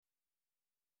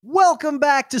Welcome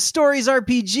back to Stories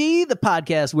RPG, the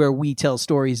podcast where we tell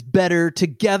stories better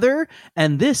together.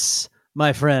 And this,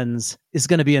 my friends, is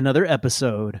going to be another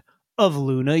episode of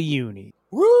Luna Uni.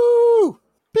 Woo!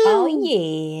 Oh,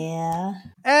 yeah.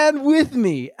 And with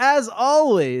me, as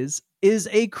always, is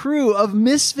a crew of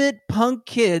misfit punk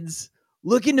kids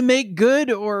looking to make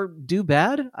good or do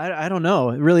bad. I don't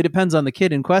know. It really depends on the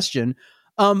kid in question.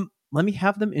 Let me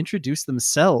have them introduce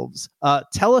themselves.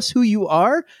 Tell us who you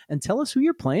are and tell us who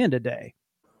you're playing today.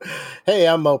 Hey,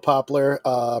 I'm Mo Poplar,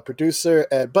 producer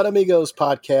at Bud Amigos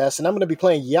podcast, and I'm going to be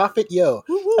playing Yaphet Yo,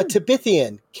 a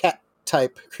Tibethian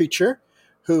cat-type creature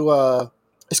who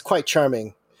is quite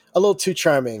charming, a little too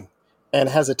charming, and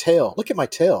has a tail. Look at my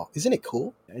tail. Isn't it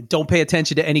cool? Don't pay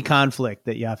attention to any conflict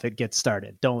that Yaphet gets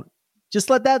started. Just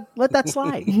let that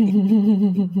slide.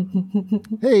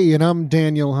 Hey, and I'm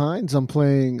Daniel Hines. I'm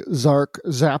playing Zark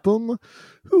Zapham,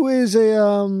 who is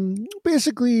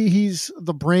basically he's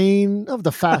the brain of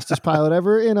the fastest pilot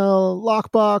ever in a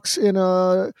lockbox in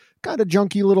a kind of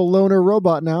junky little loner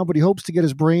robot now, but he hopes to get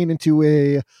his brain into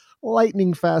a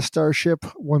lightning fast starship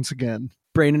once again.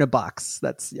 Brain in a box.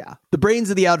 That's, the brains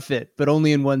of the outfit, but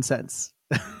only in one sense.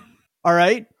 All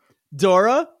right.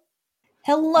 Dora?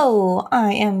 Hello,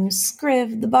 I am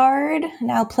Scriv the Bard,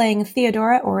 now playing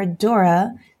Theodora or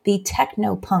Dora, the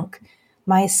techno-punk.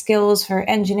 My skills for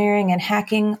engineering and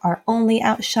hacking are only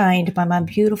outshined by my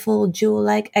beautiful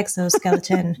jewel-like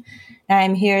exoskeleton. I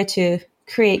am here to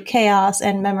create chaos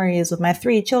and memories with my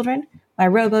 3 children, my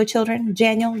robo-children,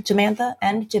 Daniel, Jamantha,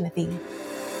 and Jimothy.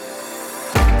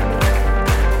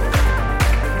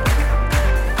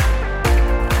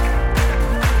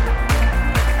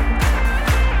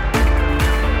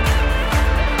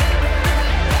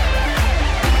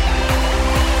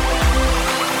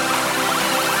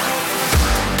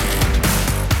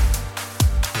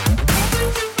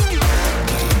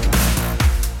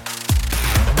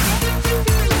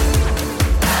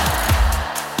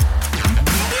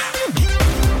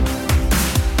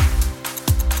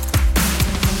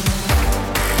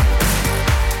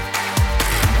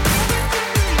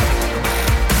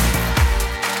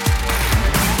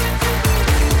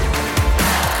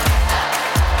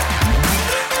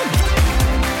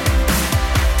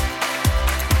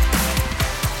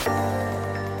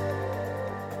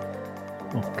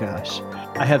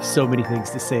 I have so many things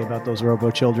to say about those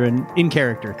robo-children in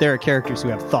character. There are characters who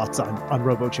have thoughts on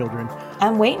robo-children.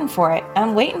 I'm waiting for it.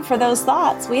 I'm waiting for those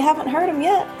thoughts. We haven't heard them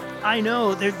yet. I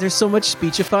know. There's so much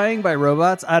speechifying by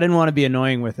robots. I didn't want to be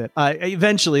annoying with it.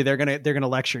 Eventually, they're gonna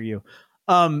lecture you.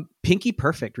 Pinky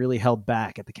Perfect really held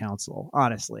back at the council,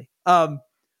 honestly. All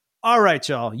right,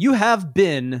 y'all. You have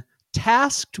been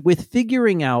tasked with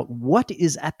figuring out what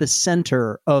is at the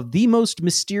center of the most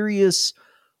mysterious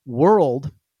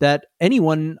world that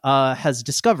anyone has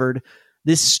discovered,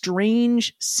 this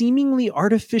strange, seemingly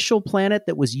artificial planet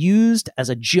that was used as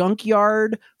a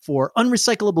junkyard for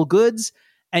unrecyclable goods,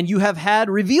 and you have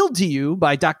had revealed to you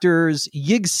by Doctors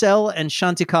Yigsel and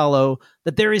Shantikalo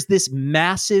that there is this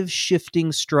massive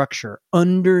shifting structure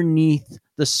underneath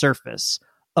the surface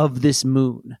of this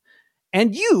moon.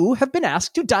 And you have been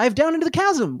asked to dive down into the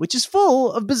chasm, which is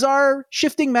full of bizarre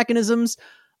shifting mechanisms,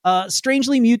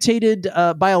 strangely mutated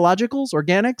biologicals,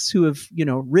 organics, who have,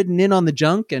 ridden in on the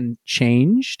junk and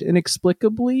changed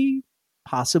inexplicably,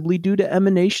 possibly due to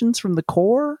emanations from the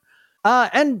core.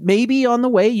 And maybe on the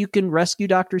way you can rescue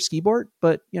Dr. Skibort,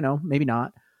 but, maybe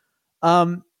not.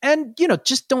 And,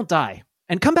 just don't die.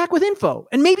 And come back with info.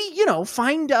 And maybe,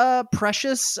 find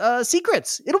precious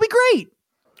secrets. It'll be great.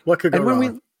 What could go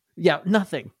wrong?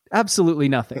 Nothing. Absolutely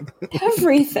nothing.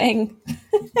 Everything.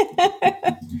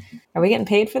 Are we getting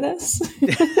paid for this?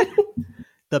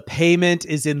 The payment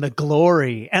is in the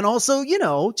glory. And also,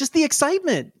 just the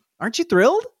excitement. Aren't you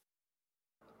thrilled?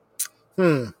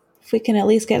 If we can at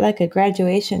least get like a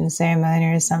graduation ceremony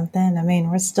or something. I mean,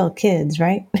 we're still kids,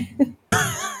 right?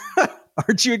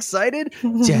 Aren't you excited?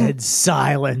 Dead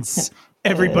silence.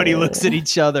 Everybody looks at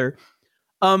each other.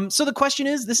 So the question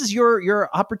is, this is your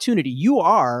opportunity. You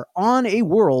are on a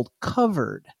world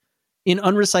covered in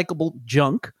unrecyclable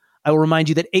junk. I will remind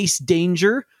you that Ace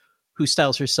Danger, who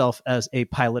styles herself as a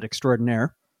pilot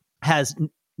extraordinaire, has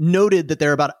noted that there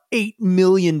are about 8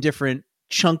 million different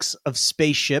chunks of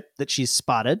spaceship that she's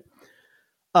spotted.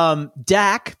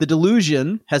 Dak, the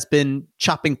Delusion, has been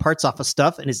chopping parts off of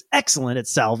stuff and is excellent at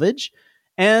salvage.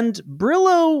 And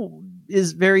Brillo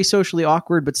is very socially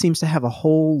awkward, but seems to have a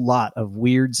whole lot of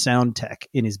weird sound tech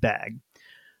in his bag.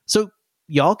 So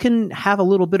y'all can have a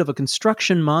little bit of a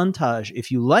construction montage if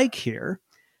you like here,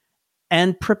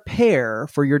 and prepare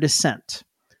for your descent.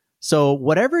 So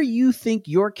whatever you think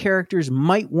your characters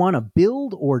might want to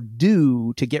build or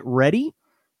do to get ready,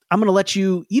 I'm going to let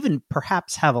you even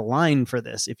perhaps have a line for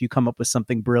this if you come up with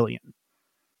something brilliant.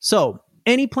 So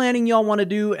any planning y'all want to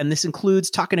do, and this includes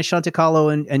talking to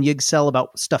Chanticalo and Yggdrasil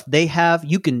about stuff they have,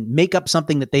 you can make up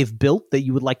something that they've built that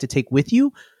you would like to take with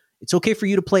you. It's okay for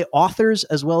you to play authors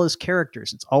as well as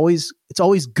characters. It's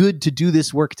always good to do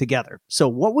this work together. So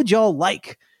what would y'all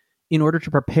like in order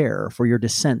to prepare for your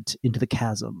descent into the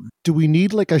chasm? Do we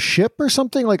need like a ship or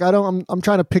something? Like I'm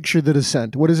trying to picture the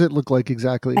descent. What does it look like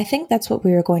exactly? I think that's what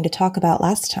we were going to talk about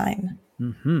last time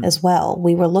as well.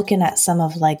 We were looking at some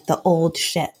of like the old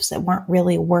ships that weren't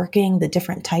really working, the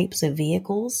different types of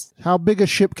vehicles. How big a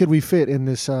ship could we fit in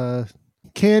this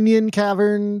canyon,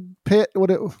 cavern, pit?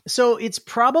 So it's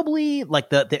probably like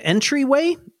the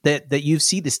entryway that you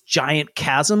see, this giant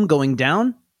chasm going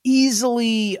down,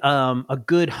 easily a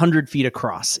good 100 feet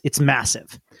across. It's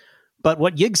massive. But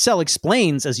what Yggdrasil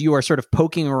explains as you are sort of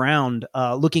poking around,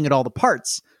 looking at all the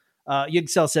parts,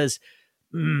 Yggdrasil says,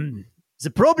 the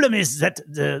problem is that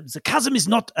the chasm is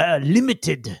not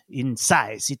limited in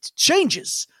size. It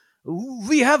changes.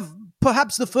 We have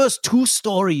perhaps the first 2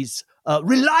 stories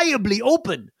reliably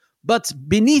open, but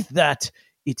beneath that,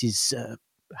 it is,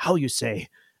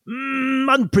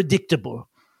 unpredictable.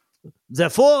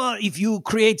 Therefore, if you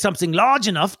create something large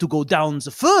enough to go down the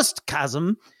first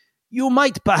chasm, you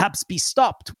might perhaps be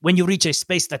stopped when you reach a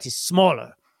space that is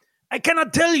smaller. I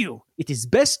cannot tell you. It is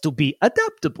best to be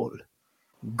adaptable.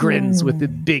 Grins with the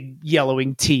big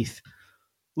yellowing teeth.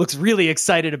 Looks really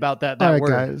excited about that All right, word.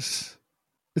 guys.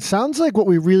 It sounds like what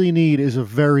we really need is a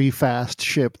very fast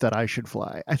ship that I should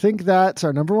fly. I think that's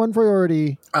our number one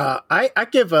priority. I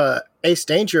give Ace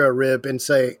Danger a rib and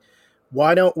say,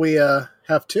 why don't we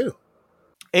have 2?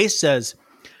 Ace says,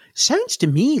 sounds to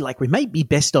me like we might be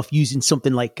best off using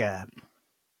something like a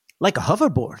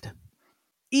hoverboard.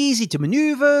 Easy to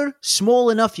maneuver, small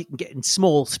enough you can get in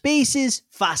small spaces,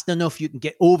 fast enough you can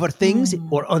get over things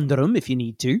or under them if you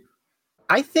need to.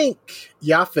 I think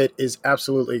Yaphet is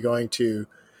absolutely going to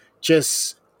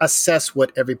just assess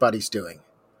what everybody's doing.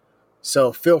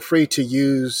 So feel free to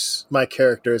use my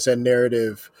characters and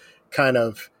narrative kind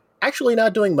of actually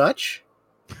not doing much,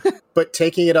 but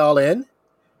taking it all in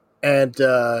and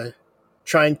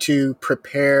trying to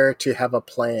prepare to have a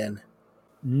plan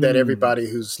that everybody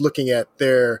who's looking at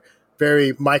their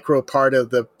very micro part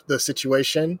of the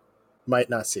situation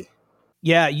might not see.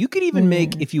 Yeah, you could even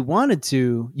make, if you wanted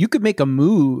to, you could make a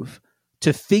move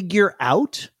to figure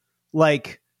out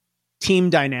like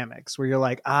team dynamics where you're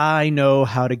like, I know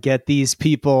how to get these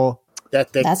people.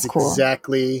 That's cool.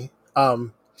 Exactly.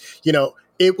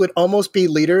 It would almost be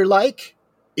leader-like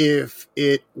if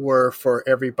it were for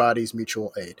everybody's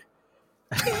mutual aid.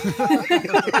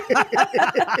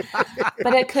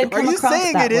 But it could come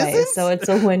across that way, so it's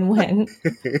a win-win.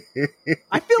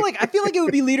 I feel like it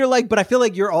would be leader-like, but I feel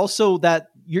like you're also that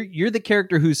you're the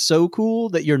character who's so cool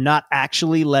that you're not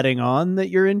actually letting on that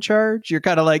you're in charge. You're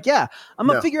kind of like, yeah, I'm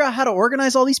gonna figure out how to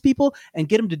organize all these people and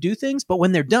get them to do things, but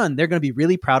when they're done, they're gonna be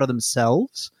really proud of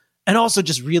themselves and also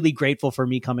just really grateful for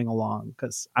me coming along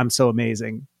because I'm so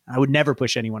amazing. I would never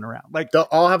push anyone around. Like they'll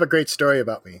all have a great story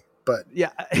about me. But yeah,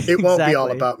 it won't be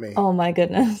all about me. Oh my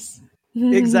goodness.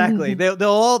 Exactly. They'll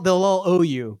all owe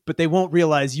you, but they won't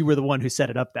realize you were the one who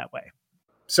set it up that way.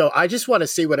 So I just want to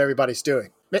see what everybody's doing.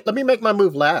 Let me make my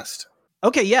move last.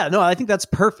 Okay, yeah, no, I think that's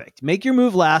perfect. Make your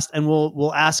move last, and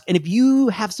we'll ask. And if you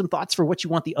have some thoughts for what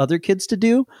you want the other kids to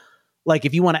do, like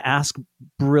if you want to ask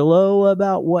Brillo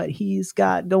about what he's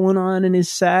got going on in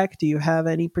his sack, do you have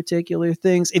any particular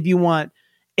things? If you want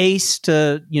Ace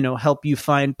to, help you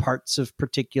find parts of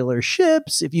particular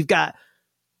ships, if you've got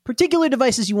particular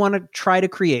devices you want to try to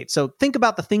create. So think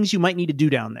about the things you might need to do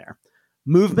down there.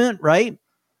 Movement, right?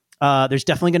 There's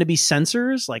definitely going to be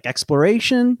sensors like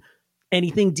exploration,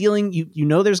 anything dealing,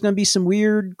 there's going to be some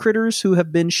weird critters who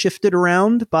have been shifted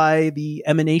around by the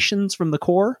emanations from the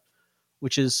core,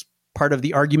 which is part of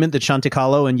the argument that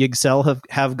Chanticalo and Yggdrasil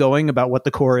have going about what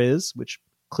the core is, which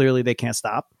clearly they can't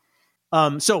stop.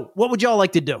 So what would y'all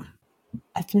like to do?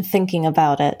 I've been thinking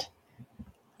about it.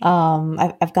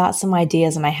 I've got some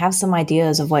ideas, and I have some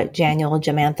ideas of what Janiel,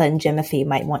 Jamantha, and Jimothy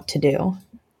might want to do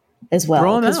as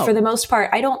well. Because for the most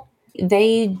part,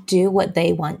 they do what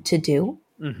they want to do.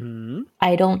 Mm-hmm.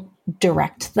 I don't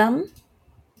direct them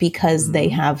because they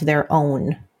have their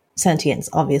own sentience,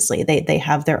 obviously. They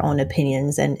have their own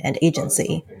opinions and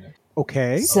agency.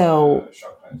 Okay. So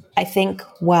I think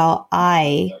while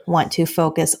I want to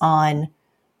focus on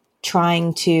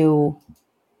trying to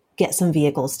get some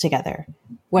vehicles together,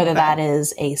 whether that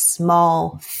is a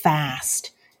small,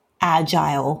 fast,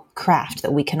 agile craft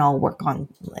that we can all work on,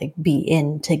 like be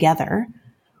in together,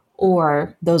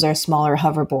 or those are smaller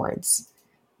hoverboards.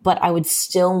 But I would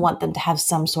still want them to have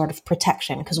some sort of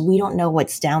protection because we don't know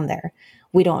what's down there.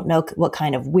 We don't know what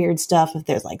kind of weird stuff, if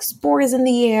there's like spores in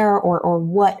the air or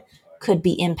what could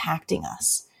be impacting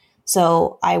us.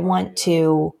 So I want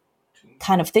to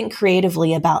kind of think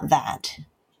creatively about that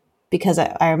because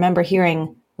I remember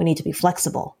hearing we need to be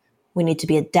flexible. We need to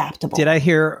be adaptable. Did I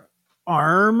hear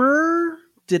armor?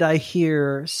 Did I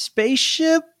hear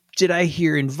spaceship? Did I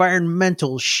hear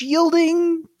environmental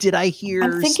shielding? Did I hear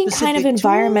I'm thinking kind of specific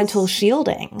environmental tools?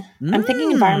 shielding. I'm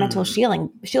thinking environmental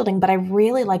shielding, but I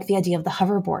really like the idea of the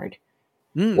hoverboard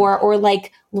or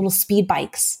like little speed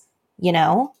bikes, you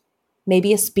know?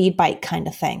 Maybe a speed bike kind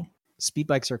of thing. Speed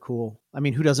bikes are cool. I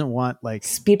mean, who doesn't want like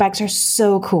Speed bikes are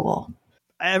so cool.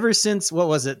 ever since what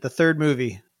was it? The third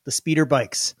movie, the speeder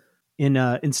bikes in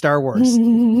Star Wars.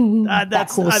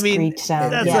 That's cool I mean screech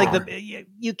sound. that's Yeah. like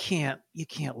you can't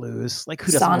lose. Like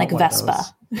who doesn't Sonic want one of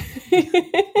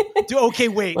Vespa. Okay,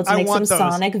 wait. Let's I make want some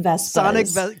those. Sonic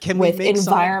Vespas Can we with make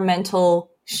environmental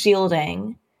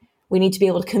shielding. We need to be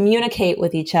able to communicate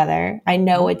with each other. I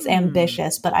know it's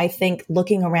ambitious, but I think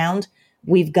looking around,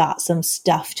 we've got some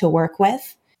stuff to work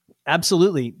with.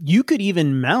 Absolutely. You could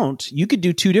even you could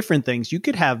do two different things. You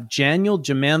could have Janiel,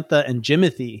 Jamantha, and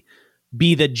Jimothy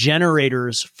be the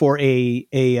generators for an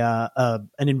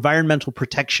environmental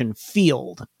protection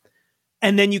field.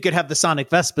 And then you could have the Sonic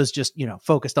Vespas just,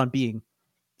 focused on being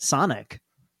Sonic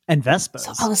and Vespas.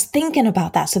 So I was thinking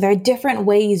about that. So there are different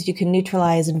ways you can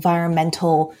neutralize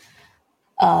environmental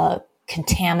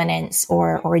contaminants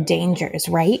or dangers,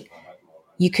 right?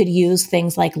 You could use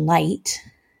things like light,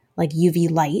 like UV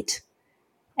light.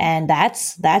 And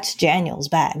that's Janiel's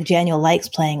bag. Janiel likes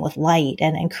playing with light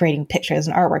and creating pictures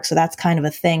and artwork. So that's kind of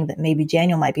a thing that maybe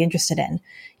Janiel might be interested in.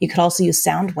 You could also use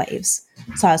sound waves.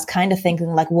 So I was kind of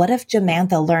thinking, like, what if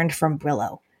Jamantha learned from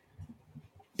Brillo?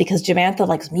 Because Jamantha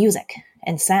likes music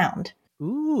and sound.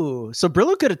 Ooh, so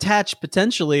Brillo could attach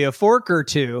potentially a fork or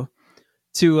two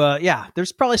to,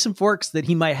 there's probably some forks that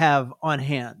he might have on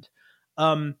hand.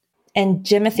 And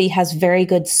Jimothy has very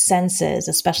good senses,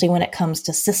 especially when it comes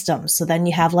to systems. So then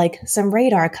you have like some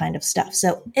radar kind of stuff.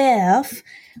 So if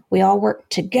we all work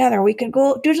together, we could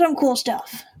go do some cool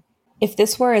stuff. If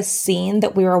this were a scene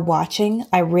that we were watching,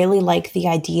 I really like the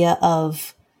idea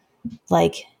of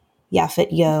like Yaphet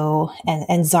Yo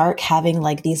and Zark having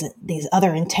like these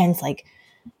other intense like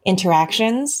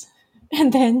interactions.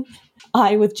 And then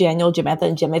I with Janiel, Jamantha,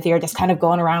 and Jimothy are just kind of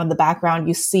going around in the background.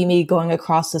 You see me going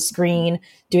across the screen,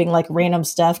 doing like random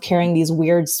stuff, carrying these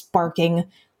weird sparking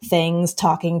things,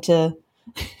 talking to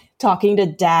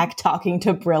Dak, talking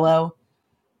to Brillo.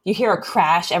 You hear a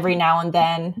crash every now and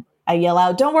then. I yell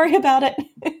out, "Don't worry about it."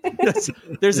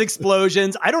 There's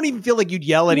explosions. I don't even feel like you'd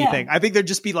yell anything. Yeah. I think there'd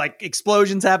just be like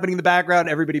explosions happening in the background.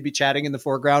 Everybody be chatting in the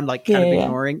foreground, like kind of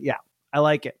ignoring. Yeah, I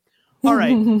like it. All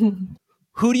right.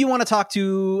 Who do you want to talk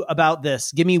to about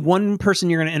this? Give me one person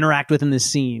you're going to interact with in this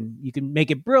scene. You can make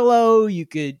it Brillo. You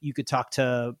could talk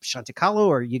to Chanticalo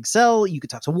or Yixel. You could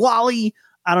talk to Wally.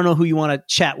 I don't know who you want to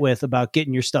chat with about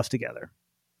getting your stuff together.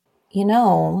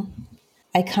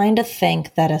 I kind of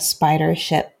think that a spider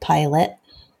ship pilot,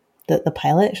 the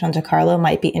pilot, Chanticalo,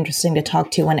 might be interesting to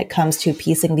talk to when it comes to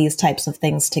piecing these types of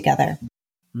things together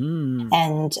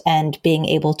and being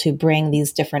able to bring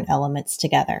these different elements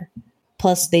together.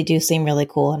 Plus, they do seem really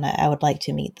cool, and I would like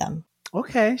to meet them.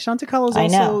 Okay, Chanticalo is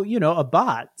also, a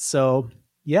bot. So,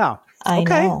 yeah. I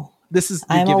know.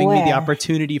 You're giving me the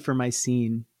opportunity for my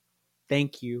scene.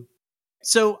 Thank you.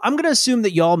 So I'm going to assume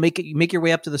that y'all make your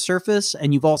way up to the surface,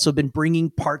 and you've also been bringing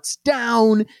parts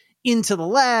down into the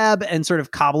lab and sort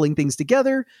of cobbling things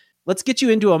together. Let's get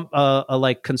you into a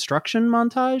like construction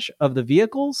montage of the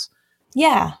vehicles.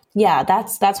 Yeah,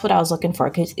 that's what I was looking for,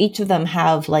 because each of them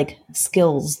have like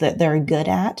skills that they're good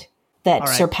at that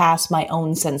surpass my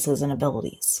own senses and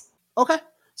abilities. Okay.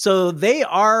 So they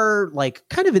are like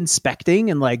kind of inspecting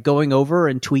and like going over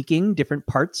and tweaking different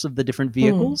parts of the different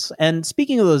vehicles. And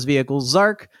speaking of those vehicles,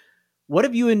 Zark, what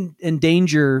have you and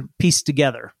Danger pieced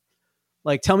together?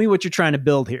 Like, tell me what you're trying to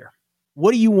build here.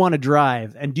 What do you want to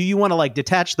drive? And do you want to like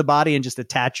detach the body and just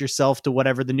attach yourself to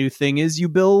whatever the new thing is you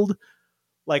build?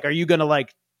 Like, are you going to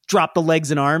like drop the legs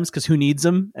and arms because who needs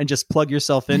them and just plug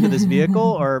yourself into this vehicle?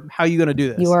 Or how are you going to do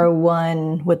this? You are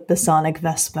one with the Sonic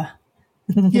Vespa.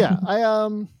 Yeah,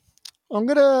 I'm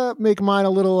gonna make mine a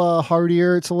little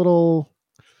hardier. It's a little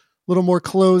more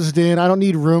closed in. I don't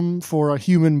need room for a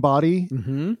human body.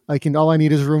 Mm-hmm. All I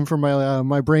need is room for my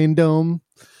my brain dome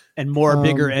and more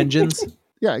bigger engines.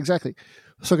 Yeah, exactly.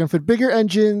 So I can fit bigger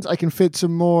engines. I can fit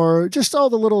some more, just all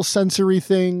the little sensory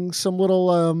things, some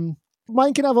little,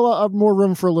 mine can have a lot more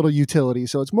room for a little utility.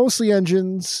 So it's mostly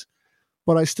engines,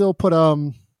 but I still put,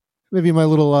 maybe my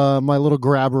little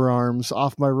grabber arms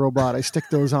off my robot. I stick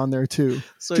those on there too.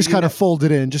 So just kind of fold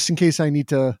it in just in case I need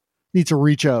to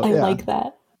reach out. I like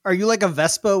that. Are you like a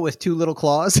Vespa with 2 little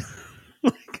claws?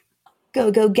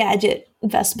 Go gadget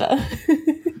Vespa.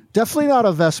 Definitely not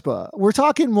a Vespa. We're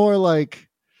talking more like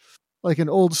an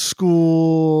old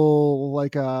school,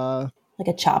 like a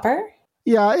chopper.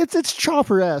 Yeah, it's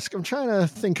chopper-esque. I'm trying to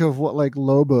think of what like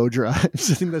Lobo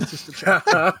drives. I think that's just a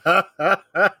chopper.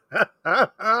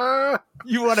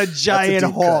 You want a giant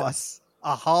horse,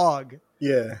 a hog.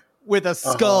 Yeah. With a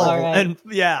skull right. and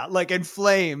and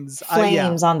flames.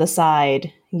 Flames on the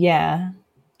side. Yeah.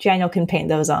 Janiel can paint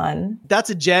those on. That's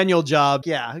a Janiel job.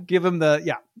 Yeah. Give him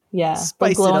Yeah.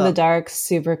 Spice glow it in the up. dark,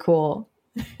 super cool.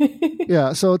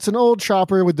 Yeah, so it's an old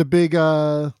chopper with the big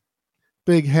hanger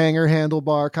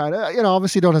handlebar kind of.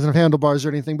 Obviously doesn't have handlebars or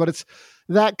anything, but it's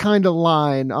that kind of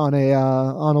line on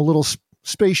a little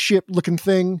spaceship looking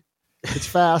thing. It's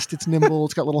fast, it's nimble,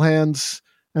 it's got little hands,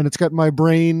 and it's got my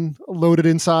brain loaded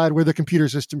inside where the computer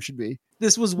system should be.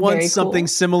 This was once Very something cool.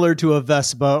 similar to a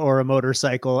Vespa or a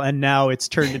motorcycle, and now it's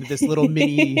turned into this little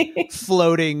mini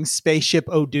floating spaceship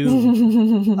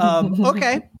O'Doom.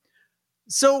 Okay.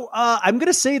 So I'm going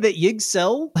to say that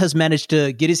Yggdrasil has managed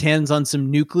to get his hands on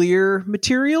some nuclear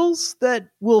materials that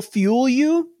will fuel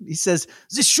you. He says,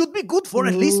 this should be good for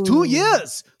at least 2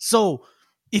 years. So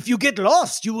if you get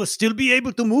lost, you will still be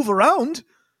able to move around.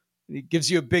 And he gives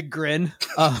you a big grin.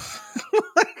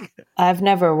 I've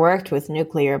never worked with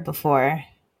nuclear before.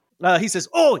 He says,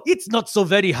 oh, it's not so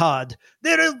very hard.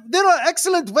 There are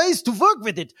excellent ways to work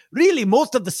with it. Really,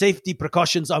 most of the safety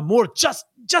precautions are more just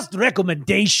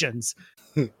recommendations.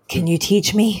 Can you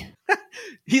teach me?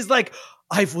 He's like,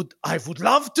 I would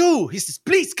love to. He says,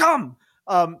 please come.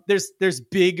 There's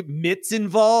big mitts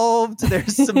involved.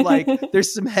 There's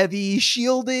some heavy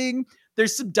shielding.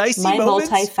 There's some dicey My moments.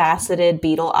 multifaceted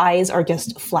beetle eyes are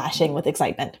just flashing with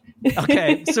excitement.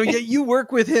 Okay, so you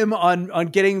work with him on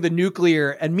getting the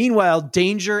nuclear, and meanwhile,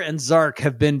 Danger and Zark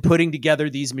have been putting together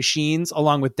these machines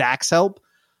along with Dak's help.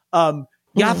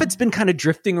 Yaphet's been kind of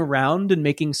drifting around and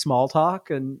making small talk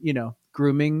and,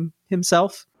 grooming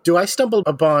himself. Do I stumble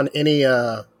upon any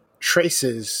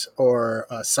traces or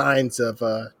signs of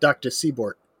Dr.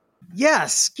 Seabort?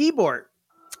 Yes, Skibort.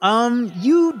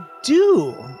 You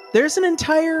do. There's an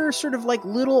entire sort of like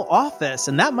little office,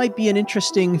 and that might be an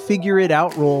interesting figure it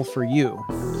out role for you.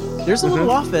 There's a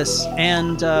little office,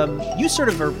 and you sort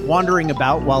of are wandering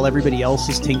about while everybody else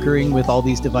is tinkering with all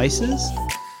these devices.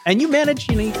 And you manage,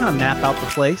 you kind of map out the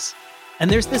place.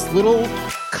 And there's this little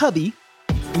cubby.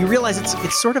 You realize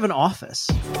it's sort of an office,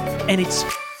 and it's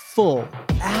full,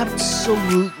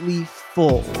 absolutely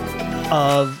full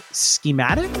of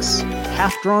schematics,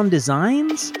 half-drawn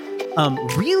designs,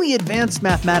 really advanced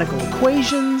mathematical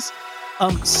equations,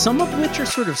 some of which are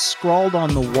sort of scrawled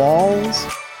on the walls.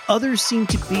 Others seem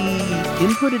to be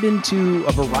inputted into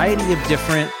a variety of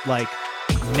different, like,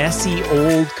 messy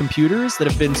old computers that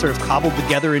have been sort of cobbled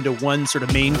together into one sort of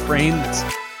mainframe that's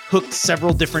hooked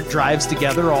several different drives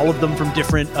together, all of them from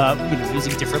different,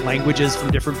 using different languages from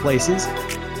different places.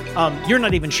 You're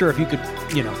not even sure if you could,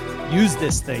 use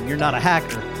this thing. You're not a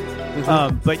hacker.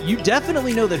 But you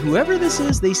definitely know that whoever this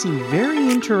is, they seem very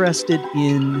interested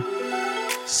in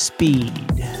speed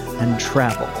and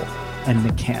travel and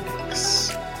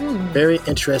mechanics. Very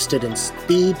interested in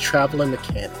speed, travel, and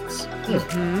mechanics.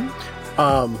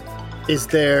 Is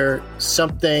there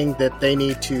something that they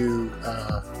need to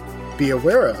be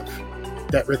aware of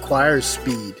that requires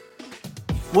speed?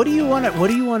 What do you want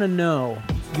to know?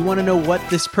 You want to know what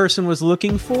this person was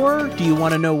looking for? Do you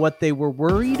want to know what they were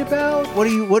worried about?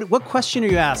 What question are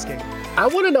you asking? I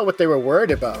want to know what they were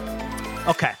worried about.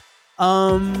 Okay.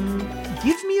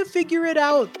 Give me a figure it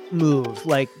out move.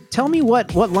 Like, tell me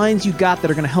what lines you got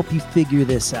that are going to help you figure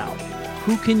this out.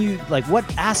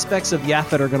 What aspects of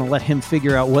Yaphet are going to let him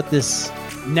figure out what this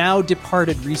now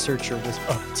departed researcher was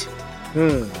up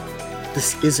to?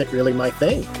 This isn't really my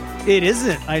thing. It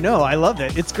isn't. I know. I love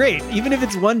it. It's great. Even if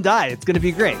it's one die, it's going to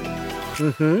be great.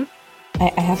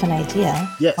 I have an idea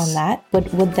on that.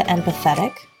 Would the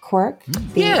empathetic quirk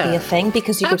be a thing?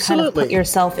 Because you could kind of put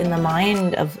yourself in the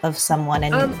mind of someone.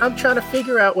 And I'm trying to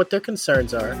figure out what their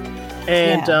concerns are.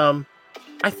 And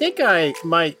I think I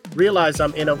might realize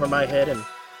I'm in over my head. And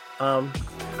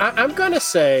I'm going to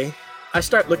say I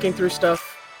start looking through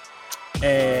stuff.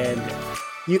 And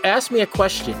you asked me a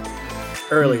question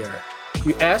earlier.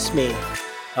 You asked me,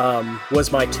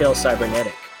 was my tail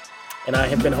cybernetic? And I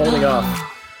have been holding off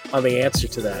on the answer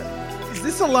to that. Is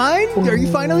this a line? Are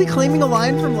you finally claiming a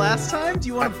line from last time? Do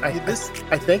you want to do this?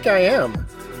 I think I am.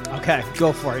 Okay,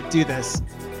 go for it. Do this.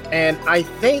 And I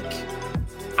think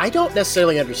I don't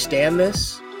necessarily understand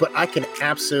this, but I can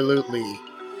absolutely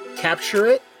capture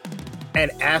it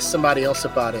and ask somebody else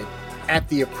about it at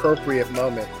the appropriate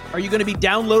moment. Are you going to be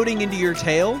downloading into your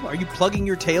tail? Are you plugging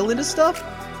your tail into stuff?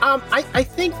 I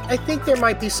think there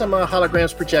might be some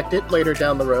holograms projected later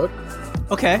down the road.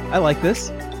 Okay, I like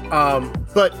this.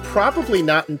 But probably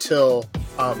not until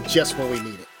just when we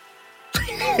need it.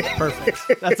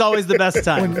 Perfect. That's always the best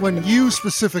time. When you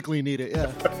specifically need it,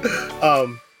 yeah.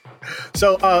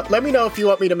 So let me know if you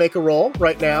want me to make a roll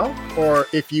right now, or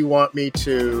if you want me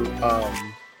to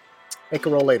make a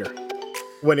roll later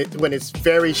when it's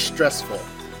very stressful.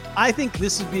 I think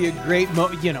this would be a great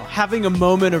having a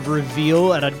moment of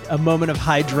reveal and a moment of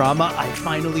high drama. I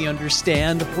finally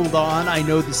understand. Hold on, I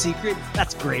know the secret.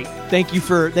 That's great. Thank you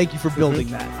for building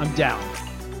that. I'm down.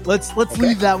 Let's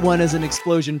leave that one as an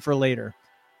explosion for later.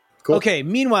 Cool. Okay,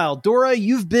 meanwhile, Dora,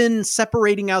 you've been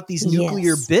separating out these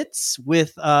nuclear bits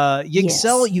with Yixel.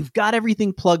 Yes. You've got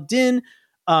everything plugged in.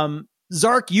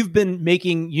 Zark, you've been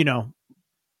making,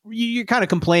 you're kind of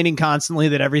complaining constantly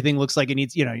that everything looks like it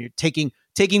needs, you're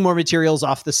taking more materials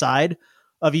off the side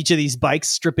of each of these bikes,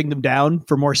 stripping them down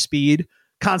for more speed,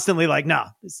 constantly like, nah,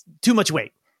 it's too much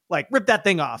weight. Like, rip that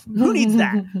thing off. Who needs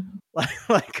that?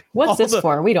 like what's this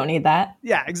for? We don't need that.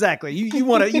 Yeah, exactly. You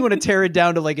want to tear it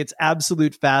down to like its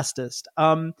absolute fastest.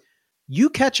 You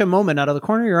catch a moment out of the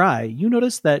corner of your eye. You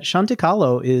notice that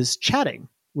Chanticalo is chatting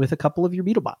with a couple of your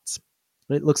Beetlebots.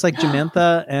 It looks like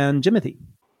Jamantha and Jimothy.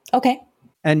 Okay.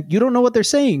 And you don't know what they're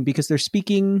saying because they're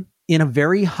speaking in a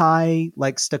very high,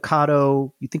 like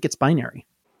staccato. You think it's binary.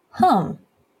 I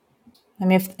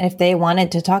mean, if they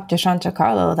wanted to talk to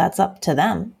Chanticalo, that's up to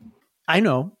them. I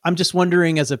know. I'm just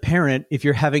wondering as a parent if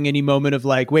you're having any moment of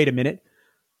like, wait a minute.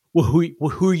 Well,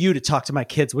 who are you to talk to my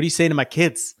kids? What are you saying to my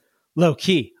kids? Low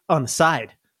key, on the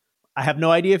side. I have no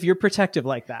idea if you're protective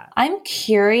like that. I'm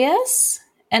curious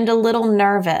and a little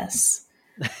nervous.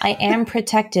 I am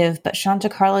protective, but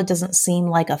Chanticalo doesn't seem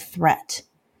like a threat,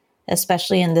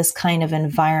 especially in this kind of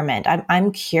environment.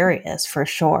 I'm curious for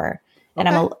sure. And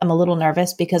okay. I'm a little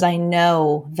nervous because I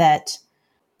know that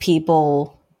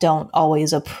people don't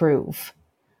always approve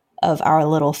of our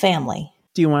little family.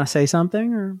 Do you want to say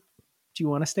something or do you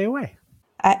want to stay away?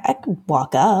 I could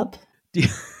walk up.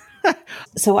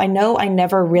 So I know we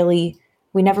never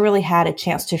really had a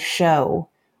chance to show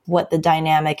what the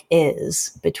dynamic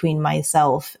is between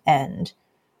myself and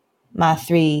my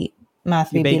three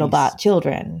Beetlebot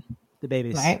children. The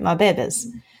babies. Right? My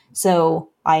babies. So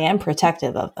I am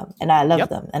protective of them and I love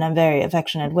them and I'm very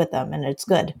affectionate with them and it's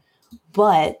good.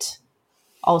 But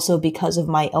also because of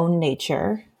my own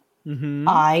nature,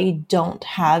 I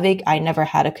never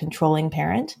had a controlling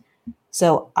parent.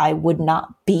 So I would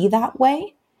not be that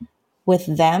way with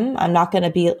them. I'm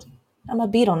a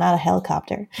beetle, not a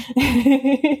helicopter.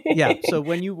 Yeah. So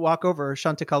when you walk over,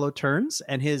 Chanticalo turns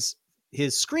and his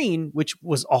screen, which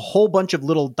was a whole bunch of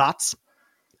little dots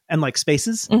and like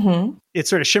spaces, it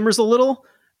sort of shimmers a little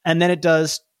and then it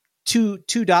does two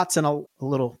dots and a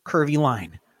little curvy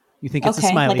line. You think it's a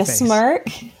smiley face. Like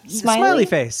a smirk? Smiley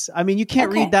face. I mean, you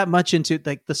can't read that much into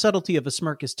like the subtlety of a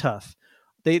smirk is tough.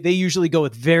 They usually go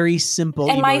with very simple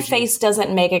and emojis. My face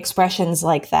doesn't make expressions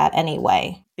like that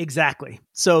anyway. Exactly.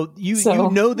 So you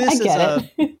know this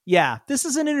this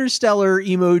is an interstellar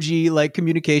emoji like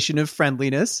communication of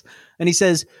friendliness. And he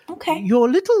says, your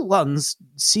little ones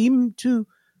seem to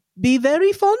be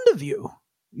very fond of you.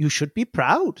 You should be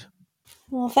proud.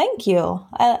 Well, thank you.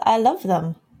 I love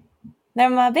them. They're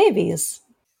my babies.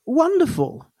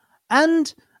 Wonderful.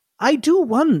 And I do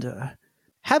wonder,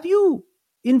 have you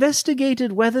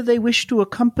investigated whether they wish to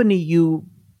accompany you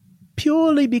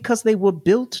purely because they were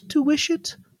built to wish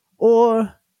it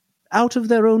or out of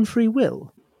their own free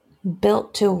will?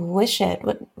 Built to wish it?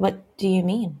 What do you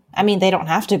mean? I mean, they don't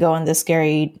have to go in this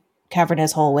scary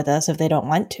cavernous hole with us if they don't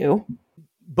want to.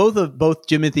 Both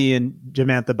Jimothy and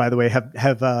Jamantha, by the way,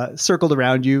 have circled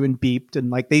around you and beeped, and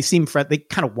like they seem they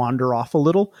kind of wander off a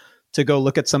little to go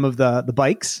look at some of the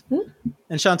bikes.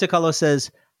 And Chanticalo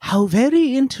says, "How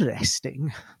very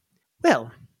interesting.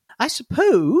 Well, I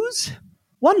suppose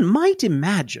one might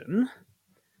imagine.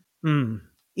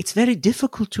 It's very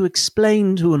difficult to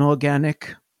explain to an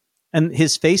organic." And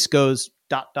his face goes ...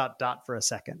 for a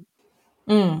second.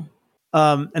 And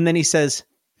then he says,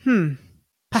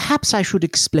 perhaps I should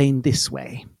explain this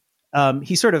way.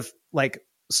 He sort of like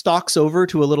stalks over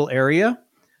to a little area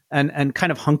and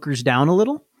kind of hunkers down a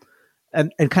little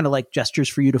and kind of like gestures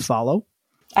for you to follow.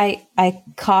 I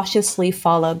cautiously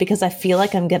follow because I feel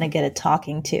like I'm going to get a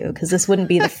talking to, because this wouldn't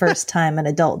be the first time an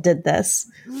adult did this.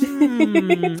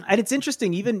 And it's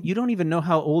interesting, even you don't even know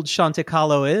how old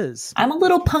Chanticalo is. I'm a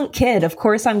little punk kid. Of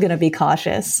course I'm going to be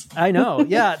cautious. I know.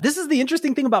 Yeah. This is the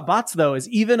interesting thing about bots, though, is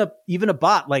even a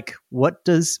bot, like what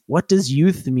does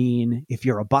youth mean if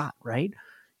you're a bot, right?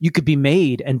 You could be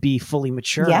made and be fully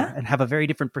mature and have a very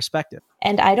different perspective.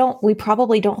 And we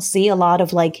probably don't see a lot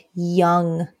of like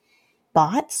young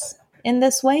bots in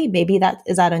this way. Maybe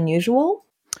is that unusual?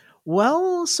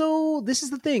 Well, so this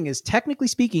is the thing, is technically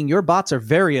speaking, your bots are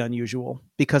very unusual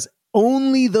because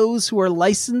only those who are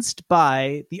licensed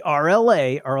by the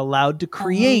RLA are allowed to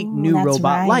create new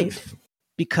robot life,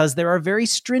 because there are very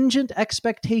stringent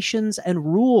expectations and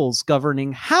rules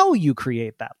governing how you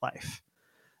create that life.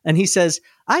 And he says,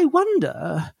 I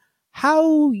wonder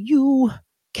how you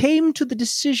came to the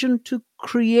decision to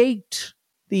create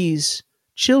these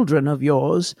children of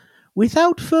yours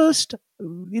without first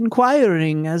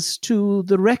inquiring as to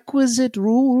the requisite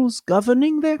rules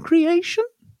governing their creation.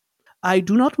 I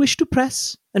do not wish to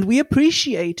press, and we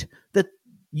appreciate that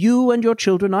you and your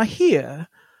children are here,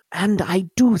 and I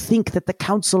do think that the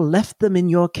council left them in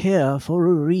your care for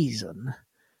a reason.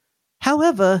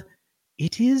 However,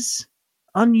 it is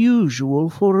unusual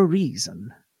for a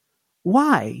reason.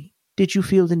 Why did you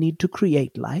feel the need to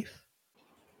create life?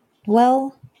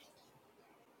 Well,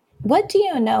 what do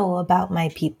you know about my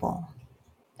people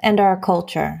and our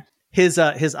culture? His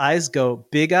eyes go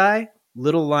big eye,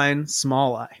 little line,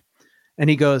 small eye. And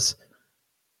he goes,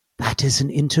 that is an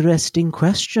interesting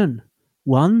question,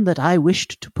 one that I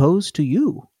wished to pose to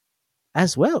you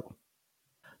as well.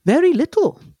 Very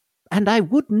little, and I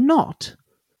would not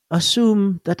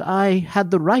assume that I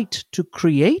had the right to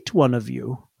create one of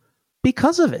you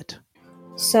because of it.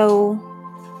 So,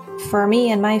 for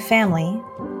me and my family,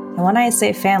 and when I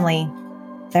say family,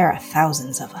 there are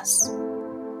thousands of us.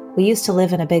 We used to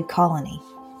live in a big colony,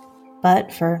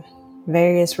 but for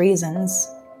various reasons,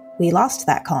 we lost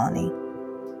that colony,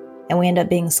 and we end up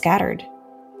being scattered.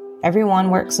 Everyone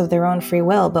works of their own free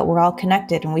will, but we're all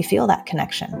connected, and we feel that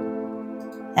connection.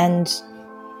 And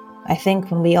I think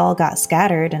when we all got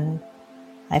scattered and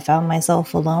I found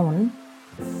myself alone,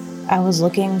 I was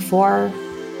looking for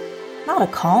not a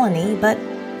colony, but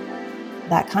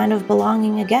that kind of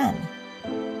belonging again.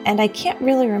 And I can't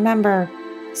really remember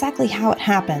exactly how it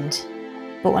happened,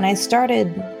 but when I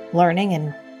started learning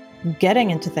and getting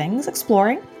into things,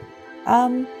 exploring,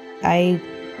 I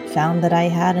found that I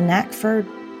had a knack for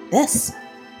this.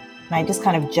 And I just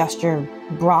kind of gesture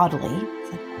broadly,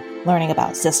 learning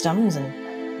about systems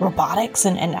and robotics,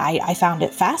 and I found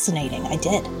it fascinating. I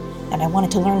did. And I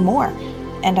wanted to learn more.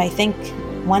 And I think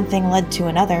one thing led to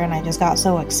another, and I just got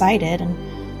so excited.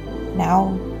 And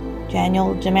now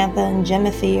Daniel, Jamantha, and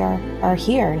Jimothy are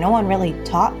here. No one really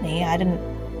taught me.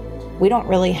 We don't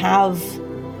really have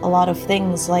a lot of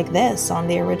things like this on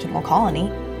the original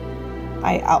colony.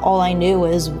 All I knew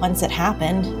is once it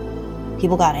happened,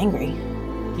 people got angry.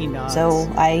 He nods.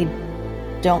 So I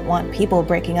don't want people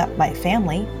breaking up my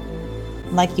family.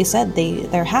 Like you said,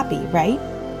 they're happy, right?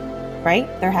 Right?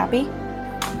 They're happy?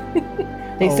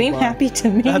 They seem happy to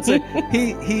me. That's it.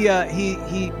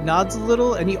 He nods a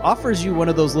little, and he offers you one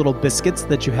of those little biscuits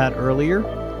that you had earlier.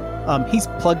 He's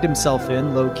plugged himself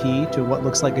in low key to what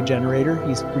looks like a generator.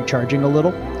 He's recharging a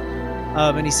little.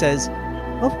 And he says,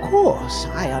 of course,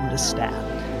 I understand.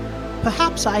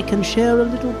 Perhaps I can share a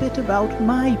little bit about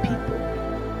my people.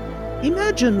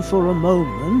 Imagine for a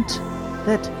moment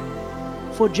that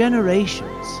for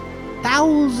generations,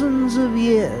 thousands of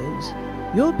years,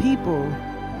 your people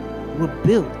were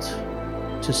built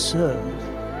to serve.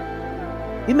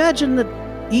 Imagine that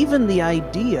even the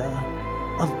idea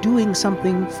of doing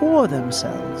something for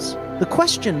themselves, the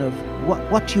question of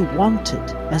what you wanted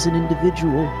as an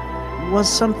individual, was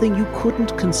something you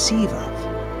couldn't conceive of.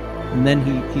 And then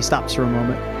he stops for a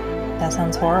moment. That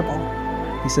sounds horrible.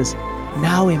 He says,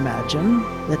 now imagine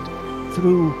that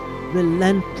through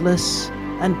relentless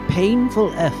and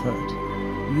painful effort,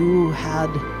 you had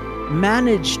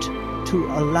managed to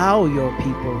allow your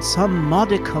people some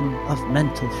modicum of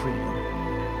mental freedom.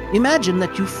 Imagine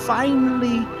that you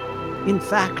finally, in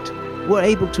fact, were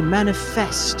able to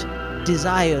manifest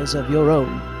desires of your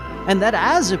own, and that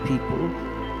as a people,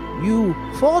 you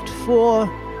fought for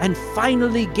and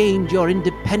finally gained your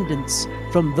independence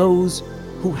from those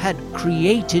who had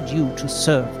created you to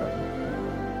serve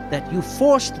them. That you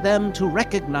forced them to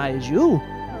recognize you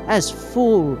as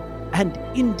full and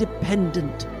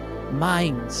independent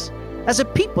minds, as a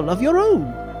people of your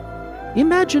own.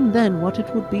 Imagine then what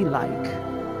it would be like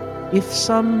if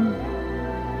some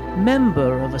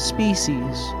member of a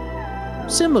species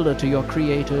similar to your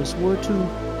creators, were to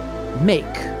make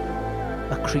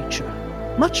a creature,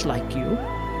 much like you,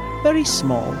 very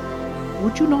small,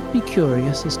 would you not be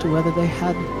curious as to whether they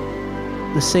had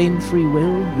the same free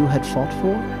will you had fought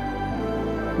for?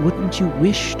 Wouldn't you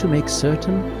wish to make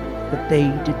certain that they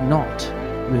did not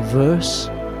reverse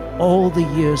all the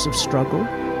years of struggle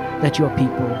that your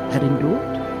people had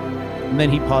endured? And then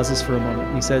he pauses for a moment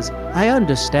and he says, I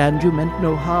understand you meant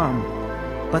no harm,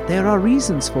 but there are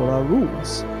reasons for our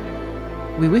rules.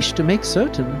 We wish to make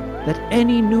certain that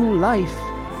any new life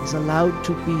is allowed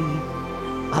to be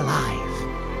alive.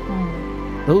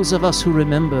 Those of us who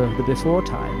remember the before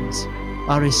times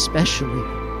are especially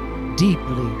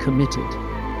deeply committed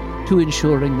to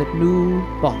ensuring that new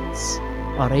bots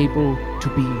are able to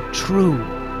be true,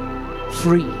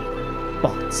 free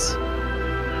bots.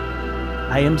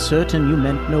 I am certain you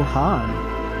meant no harm,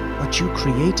 but you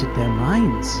created their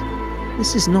minds.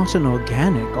 This is not an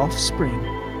organic offspring.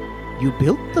 You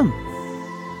built them.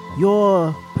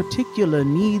 Your particular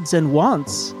needs and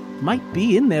wants might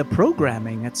be in their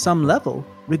programming at some level,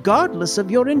 regardless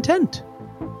of your intent.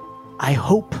 I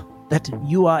hope that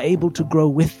you are able to grow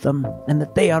with them and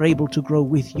that they are able to grow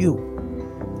with you.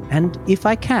 And if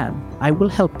I can, I will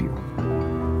help you.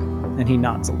 And he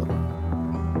nods a little.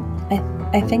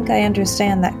 I think I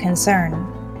understand that concern.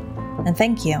 And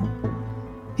thank you.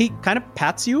 He kind of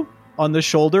pats you on the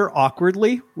shoulder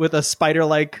awkwardly with a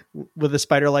spider-like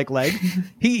leg.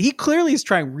 He clearly is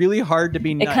trying really hard to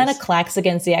be nice. It kind of clacks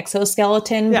against the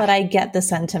exoskeleton, Yeah. but I get the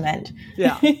sentiment.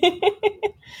 Yeah.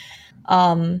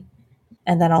 And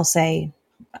then I'll say,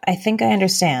 I think I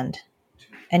understand.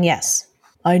 And yes,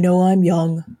 I know I'm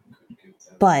young,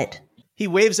 but... He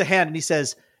waves a hand and he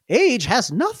says, age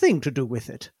has nothing to do with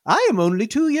it. I am only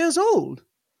 2 years old.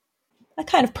 I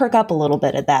kind of perk up a little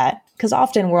bit at that, because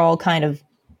often we're all kind of,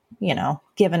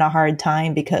 given a hard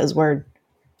time because we're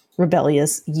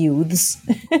rebellious youths.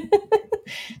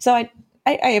 So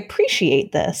I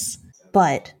appreciate this,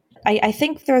 but I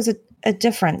think there's a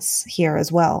difference here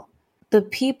as well. The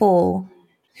people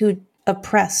who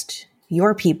oppressed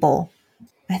your people,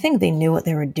 I think they knew what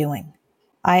they were doing.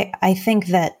 I think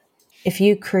that if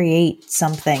you create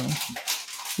something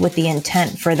with the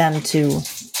intent for them to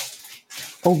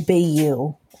obey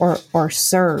you or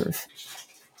serve,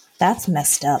 that's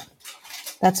messed up.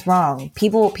 That's wrong.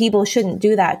 People shouldn't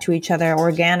do that to each other,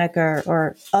 organic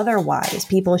or otherwise.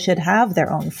 People should have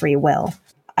their own free will.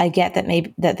 I get that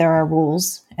maybe that there are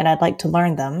rules, and I'd like to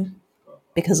learn them,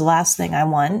 because the last thing I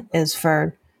want is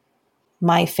for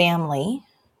my family,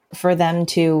 for them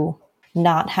to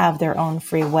not have their own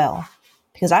free will.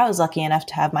 Because I was lucky enough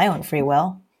to have my own free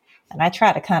will, and I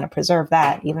try to kind of preserve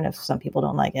that, even if some people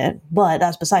don't like it. But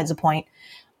that's besides the point.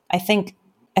 I think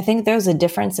there's a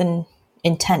difference in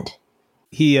intent.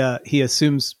 He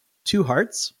assumes 2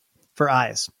 hearts for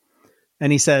eyes,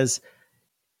 and he says,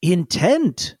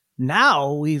 intent.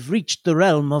 Now we've reached the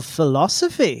realm of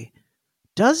philosophy.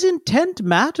 Does intent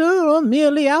matter or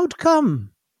merely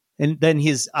outcome? And then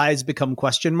his eyes become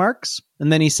question marks.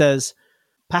 And then he says,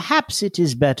 perhaps it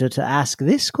is better to ask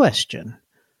this question.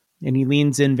 And he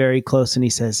leans in very close and he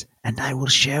says, and I will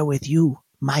share with you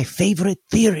my favorite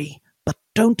theory, but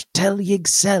don't tell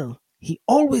Yggdrasil. He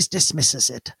always dismisses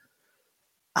it.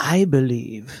 I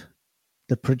believe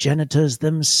the progenitors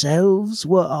themselves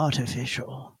were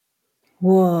artificial.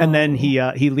 Whoa. And then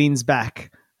he leans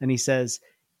back and he says,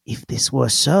 if this were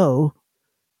so,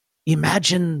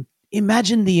 imagine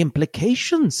the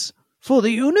implications for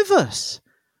the universe.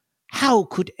 How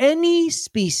could any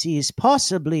species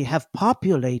possibly have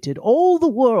populated all the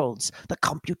worlds? The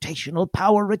computational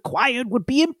power required would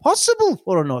be impossible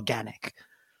for an organic.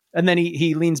 And then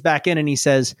he leans back in and he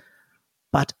says,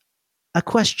 but a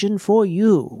question for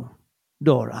you,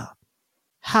 Dora.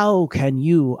 How can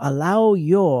you allow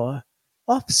your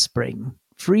offspring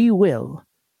free will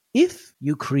if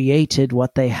you created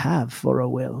what they have for a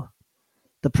will?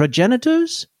 The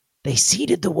progenitors, they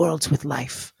seeded the worlds with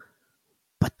life.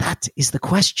 But that is the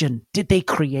question. Did they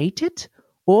create it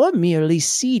or merely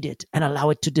seed it and allow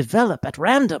it to develop at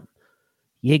random?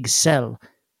 Yggdrasil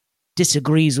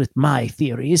disagrees with my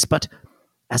theories, but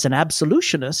as an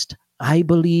absolutionist, I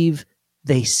believe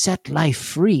they set life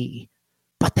free,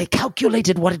 but they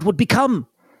calculated what it would become.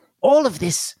 All of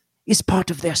this is part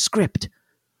of their script.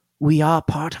 We are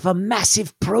part of a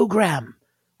massive program,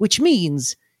 which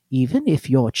means even if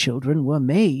your children were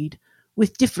made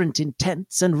with different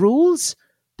intents and rules,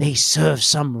 they serve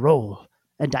some role,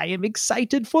 and I am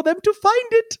excited for them to find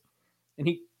it. And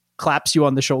he claps you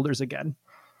on the shoulders again.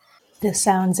 This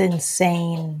sounds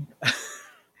insanely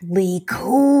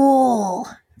cool.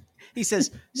 He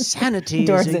says, sanity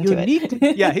Doors is a into it.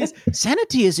 unique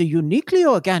sanity is a uniquely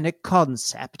organic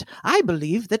concept. I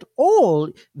believe that all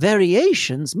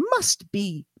variations must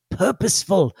be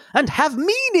purposeful and have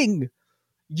meaning.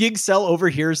 Yigsel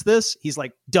overhears this. He's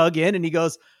like dug in and he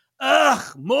goes,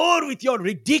 ugh, more with your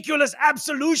ridiculous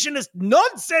absolutionist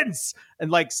nonsense, and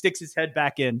like sticks his head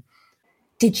back in.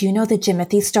 Did you know that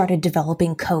Jimothy started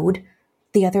developing code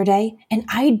the other day? And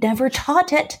I never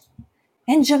taught it.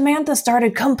 And Jamantha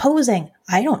started composing.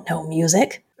 I don't know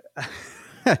music.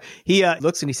 He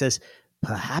looks and he says,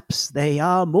 perhaps they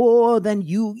are more than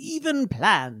you even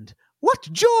planned. What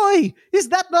joy! Is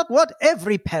that not what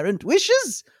every parent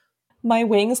wishes? My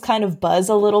wings kind of buzz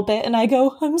a little bit and I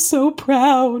go, I'm so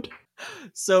proud.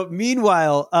 So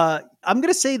meanwhile, I'm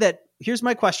going to say that here's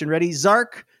my question. Ready?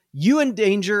 Zark, you and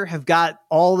Danger have got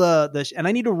all the and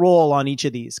I need to roll on each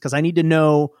of these because I need to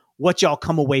know what y'all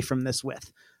come away from this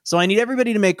with. So I need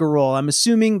everybody to make a roll. I'm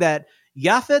assuming that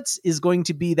Yafet's is going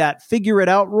to be that figure it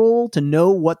out roll to know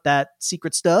what that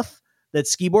secret stuff that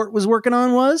Skibort was working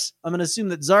on was. I'm going to assume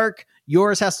that Zark,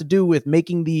 yours has to do with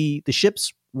making the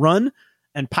ships run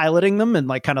and piloting them and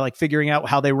like kind of like figuring out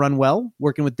how they run well,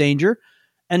 working with Danger.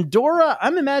 And Dora,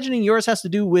 I'm imagining yours has to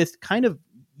do with kind of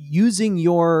using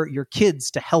your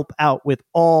kids to help out with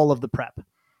all of the prep,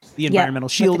 the environmental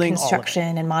shielding, with the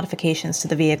construction and modifications to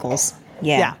the vehicles.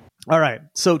 Yeah. All right.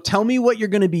 So tell me what you're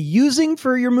going to be using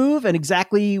for your move and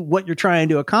exactly what you're trying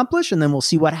to accomplish, and then we'll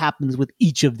see what happens with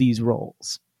each of these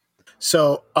roles.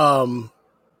 So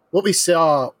what we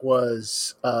saw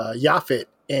was Yafet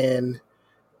in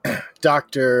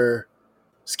Dr.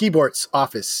 Skibort's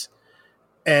office,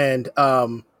 and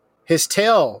his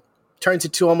tail turns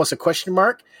into almost a question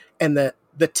mark, and the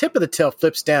tip of the tail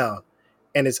flips down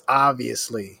and is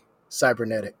obviously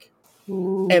cybernetic.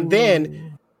 Ooh. And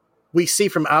then we see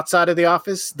from outside of the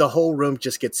office, the whole room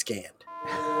just gets scanned.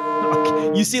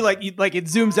 Okay. You see like it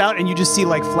zooms out and you just see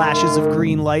like flashes of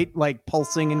green light like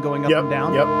pulsing and going up and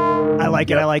down. Yep. I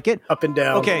like it. Up and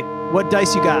down. Okay. What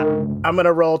dice you got? I'm going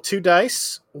to roll 2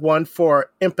 dice, one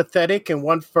for empathetic and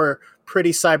one for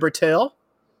pretty cyber tail.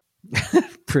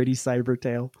 Pretty cyber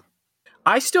tail.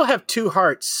 I still have 2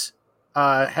 hearts.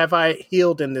 Have I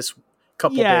healed in this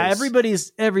couple days? Yeah,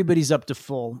 everybody's up to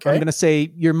full. Okay. I'm going to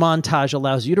say your montage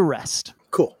allows you to rest.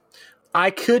 Cool. I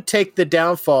could take the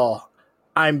downfall.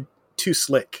 I'm too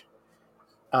slick.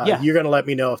 You're going to let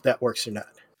me know if that works or not.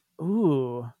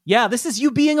 Ooh. Yeah, this is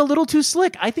you being a little too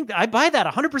slick. I think I buy that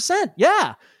 100%.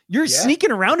 Yeah. You're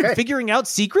sneaking around and figuring out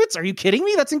secrets? Are you kidding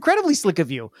me? That's incredibly slick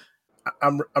of you.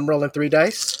 I'm rolling 3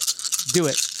 dice. Do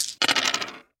it.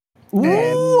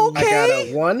 Ooh, okay. I got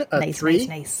a 1, a 3,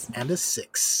 nice. and a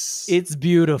 6. It's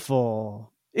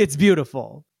beautiful. Do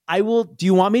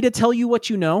you want me to tell you what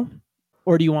you know?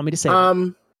 Or do you want me to say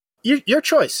your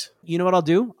choice. You know what I'll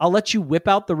do? I'll let you whip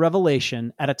out the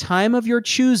revelation at a time of your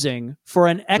choosing for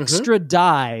an extra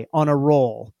die on a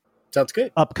roll. Sounds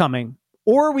good. Upcoming.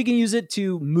 Or we can use it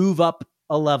to move up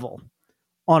a level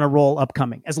on a roll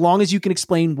upcoming, as long as you can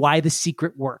explain why the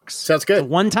secret works. Sounds good. It's a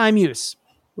one-time use.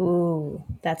 Ooh,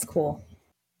 that's cool.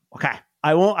 Okay.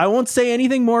 I won't say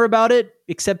anything more about it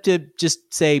except to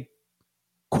just say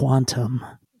quantum.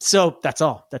 So that's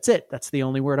all. That's it. That's the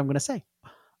only word I'm going to say.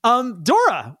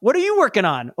 Dora, what are you working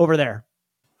on over there?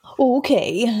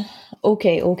 Okay.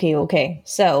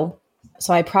 So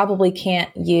I probably can't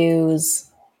use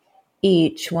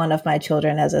each one of my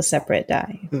children as a separate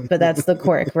die, but that's the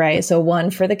quirk, right? So one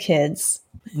for the kids.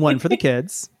 One for the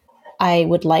kids. I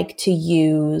would like to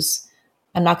use,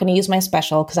 I'm not going to use my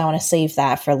special because I want to save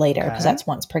that for later because that's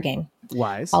once per game.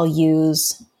 Wise. I'll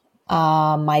use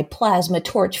my plasma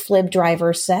torch flib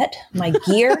driver set, my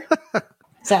gear.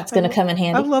 So that's going to come in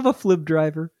handy. I love a flib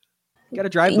driver. You got to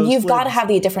drive those You've got to flibs. have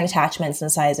the different attachments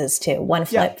and sizes too. One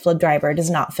flib driver does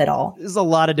not fit all. There's a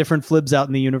lot of different flibs out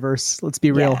in the universe. Let's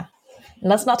be real. Yeah. And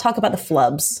let's not talk about the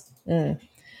flubs.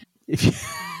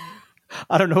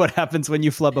 I don't know what happens when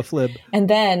you flub a flib. And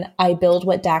then I build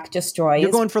what Dak destroys. You're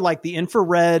going for like the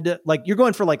infrared, like you're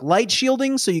going for like light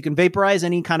shielding so you can vaporize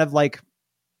any kind of like,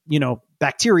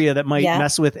 bacteria that might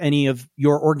mess with any of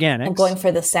your organics. I'm going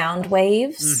for the sound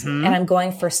waves and I'm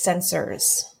going for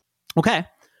sensors. Okay.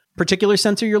 Particular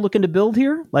sensor you're looking to build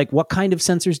here? Like what kind of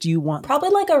sensors do you want? Probably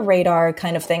like a radar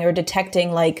kind of thing or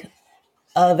detecting like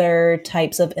other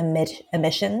types of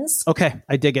emissions. Okay.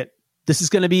 I dig it. This is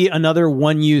going to be another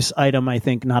one-use item, I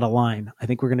think, not a line. I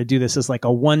think we're going to do this as like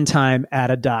a one-time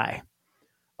add a die.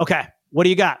 Okay. What do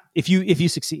you got if you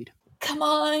succeed? Come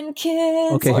on,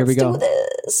 kids. Okay, here we go. Let's do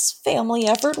this. Family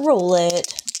effort. Roll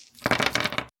it.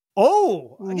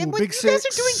 Oh, Ooh, again, big you guys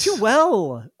are doing 6. too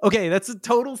well. Okay, that's a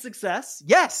total success.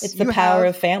 Yes. It's the you power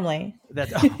have of family. that.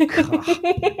 Oh,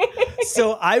 God.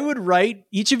 So I would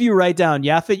each of you write down,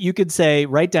 Yaphet, you could say,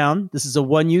 write down, this is a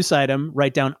one-use item,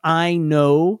 write down, I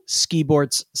know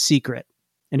Skibort's secret.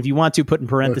 And if you want to, put in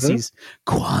parentheses,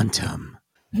 quantum.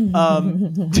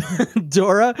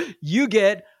 Dora, you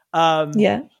get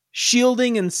Yeah.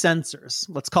 shielding and sensors.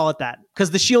 Let's call it that.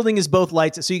 Because the shielding is both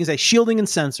lights. So you can say shielding and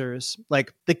sensors.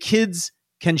 Like the kids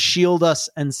can shield us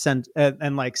and sense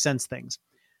things.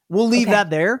 We'll leave Okay. that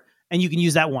there and you can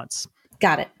use that once.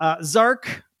 Got it.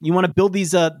 Zark, you want to build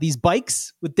these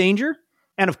bikes with danger?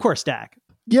 And of course, Dak.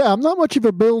 Yeah, I'm not much of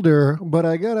a builder, but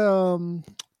I got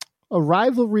a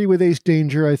rivalry with Ace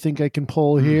Danger I think I can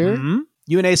pull here. Mhm.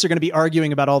 You and Ace are going to be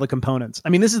arguing about all the components. I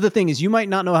mean, this is the thing is you might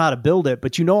not know how to build it,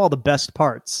 but you know all the best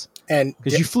parts And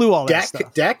because you flew all that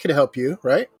stuff. Dak could help you,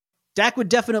 right? Dak would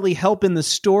definitely help in the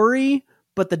story,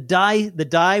 but the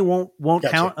die won't Gotcha.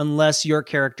 count unless your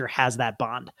character has that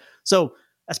bond. So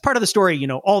as part of the story, you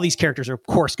know, all these characters are of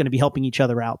course going to be helping each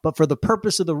other out, but for the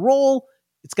purpose of the role,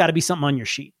 it's got to be something on your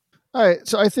sheet. All right,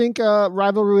 so I think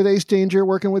rivalry with Ace Danger,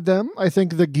 working with them. I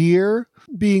think the gear,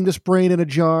 being this brain in a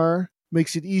jar,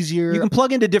 makes it easier. You can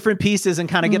plug into different pieces and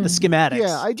kind of get the schematics.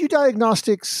 Yeah, I do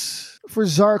diagnostics for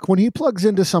Zark. When he plugs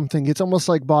into something, it's almost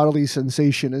like bodily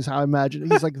sensation is how I imagine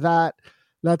it. He's like that.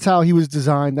 That's how he was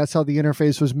designed. That's how the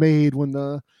interface was made when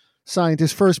the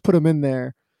scientists first put him in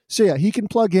there. So yeah, he can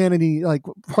plug in and he like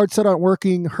parts that aren't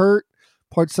working hurt,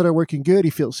 parts that are working good.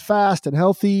 He feels fast and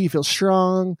healthy. He feels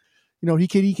strong. You know, he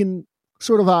can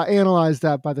sort of analyze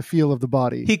that by the feel of the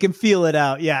body. He can feel it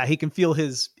out. Yeah, he can feel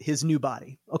his new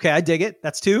body. Okay, I dig it.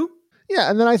 That's 2.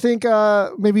 Yeah, and then I think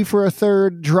maybe for a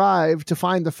third, drive to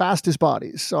find the fastest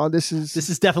bodies. So this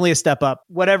is definitely a step up.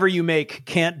 Whatever you make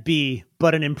can't be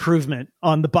but an improvement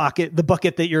on the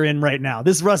bucket that you're in right now.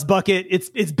 This rust bucket,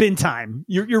 it's been time.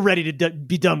 You're ready to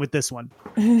be done with this one.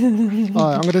 I'm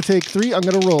going to take 3. I'm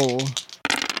going to roll.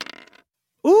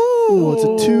 Ooh,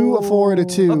 it's a 2, a 4, and a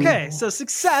 2. Okay, so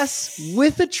success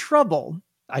with a trouble.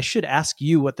 I should ask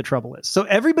you what the trouble is. So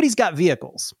everybody's got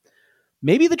vehicles.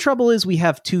 Maybe the trouble is we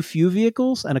have too few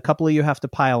vehicles and a couple of you have to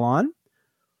pile on.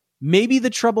 Maybe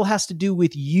the trouble has to do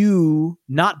with you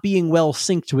not being well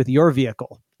synced with your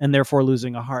vehicle and therefore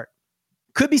losing a heart.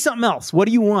 Could be something else. What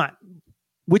do you want?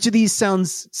 Which of these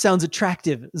sounds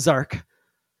attractive, Zark?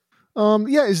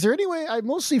 Yeah, is there any way? I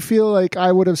mostly feel like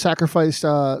I would have sacrificed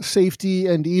safety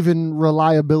and even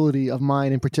reliability of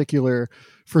mine in particular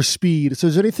for speed. So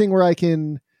is there anything where I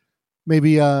can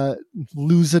maybe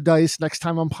lose a dice next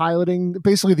time I'm piloting?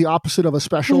 Basically the opposite of a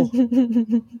special.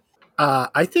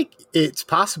 I think it's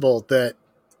possible that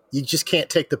you just can't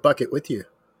take the bucket with you.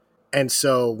 And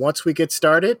so once we get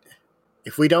started,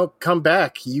 if we don't come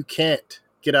back, you can't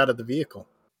get out of the vehicle.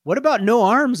 What about no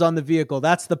arms on the vehicle?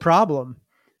 That's the problem.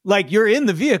 Like you're in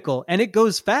the vehicle and it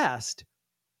goes fast,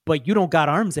 but you don't got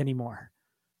arms anymore.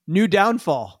 New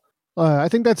downfall. I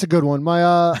think that's a good one.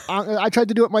 I tried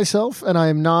to do it myself, and I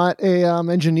am not a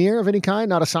engineer of any kind,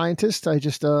 not a scientist. I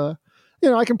just, I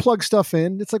can plug stuff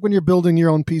in. It's like when you're building your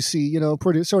own PC,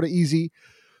 pretty sort of easy.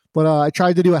 But I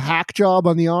tried to do a hack job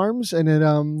on the arms,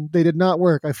 and they did not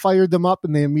work. I fired them up,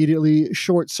 and they immediately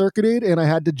short-circuited, and I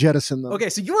had to jettison them. Okay,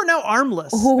 so you are now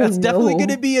armless. Oh, That's no. definitely going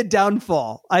to be a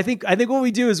downfall. I think what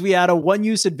we do is we add a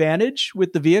one-use advantage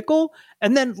with the vehicle,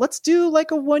 and then let's do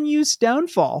like a one-use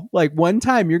downfall. Like one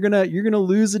time you're gonna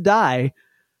lose a die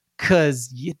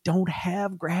because you don't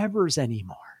have grabbers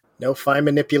anymore. No fine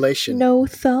manipulation. No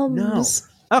thumbs.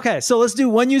 Okay, so let's do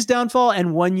one-use downfall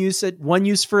and one use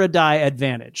for a die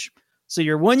advantage. So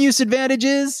your one-use advantage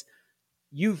is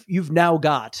you've now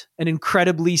got an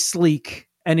incredibly sleek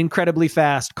and incredibly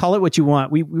fast. Call it what you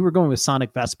want. We were going with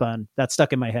Sonic Vespa, and that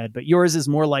stuck in my head. But yours is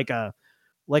more like a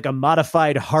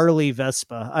modified Harley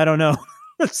Vespa. I don't know.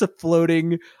 It's a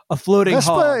floating Vespa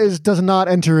hog. does not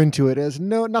enter into it. It has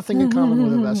nothing in common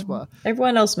with a Vespa.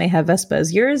 Everyone else may have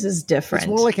Vespas. Yours is different. It's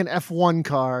more like an F1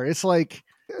 car. It's like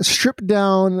stripped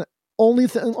down. Only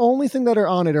thing that are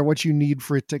on it are what you need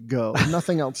for it to go.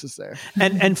 Nothing else is there.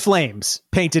 and flames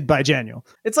painted by Januel.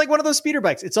 It's like one of those speeder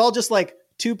bikes. It's all just like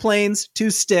 2 planes, 2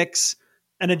 sticks,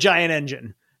 and a giant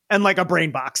engine, and like a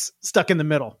brain box stuck in the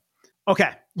middle.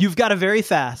 Okay, you've got a very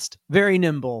fast, very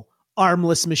nimble,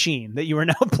 armless machine that you are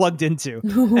now plugged into,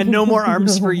 and no more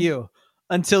arms for you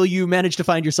until you manage to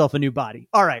find yourself a new body.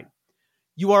 All right,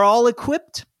 you are all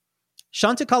equipped.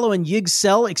 Chanticalo and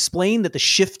Yig-Sel explain that the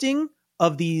shifting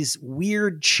of these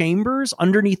weird chambers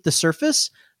underneath the surface,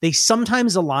 they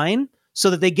sometimes align so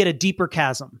that they get a deeper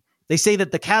chasm. They say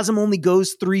that the chasm only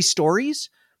goes 3 stories,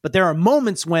 but there are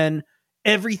moments when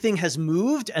everything has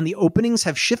moved and the openings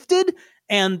have shifted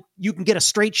and you can get a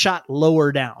straight shot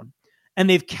lower down. And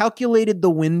they've calculated the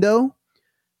window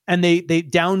and they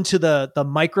down to the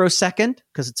microsecond,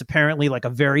 because it's apparently like a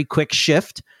very quick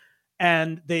shift.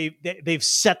 And they've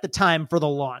set the time for the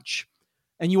launch.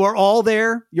 And you are all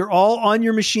there. You're all on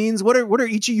your machines. What are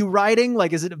each of you riding?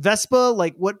 Like, is it a Vespa?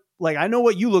 Like what? Like, I know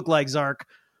what you look like, Zark.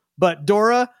 But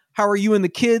Dora, how are you and the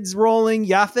kids rolling?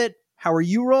 Yaphet, how are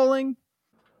you rolling?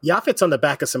 Yaphet's on the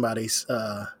back of somebody's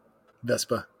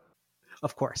Vespa.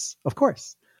 Of course.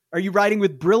 Are you riding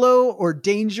with Brillo or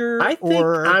Danger? I think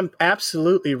I'm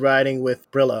absolutely riding with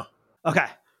Brillo. Okay.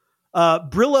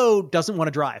 Brillo doesn't want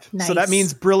to drive. Nice. So that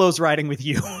means Brillo's riding with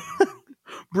you.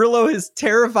 Brillo is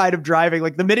terrified of driving.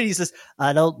 Like the minute he says,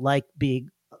 I don't like being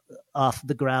off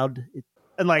the ground.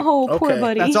 And like, Oh, poor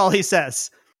buddy. that's all he says.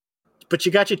 But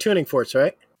you got your tuning forks,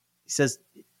 right? He says,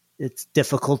 it's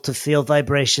difficult to feel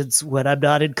vibrations when I'm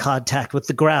not in contact with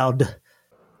the ground.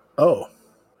 Oh,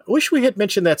 I wish we had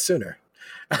mentioned that sooner.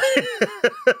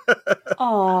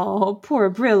 Oh, poor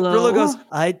Brillo. Brillo goes,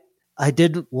 I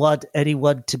didn't want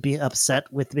anyone to be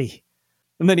upset with me.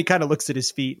 And then he kind of looks at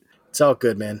his feet. It's all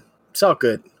good, man. It's all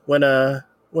good. When the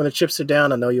chips are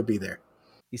down, I know you'll be there.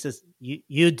 He says,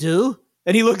 you do?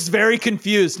 And he looks very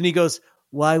confused. And he goes,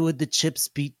 why would the chips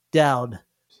be down?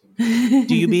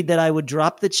 Do you mean that I would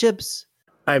drop the chips?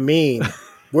 I mean,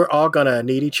 we're all going to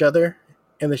need each other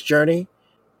in this journey,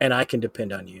 and I can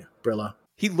depend on you, Brillo.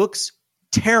 He looks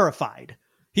terrified.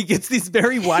 He gets this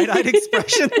very wide-eyed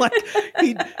expression. Like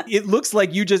it looks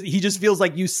like he just feels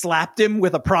like you slapped him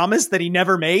with a promise that he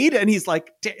never made. And he's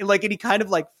like, and he kind of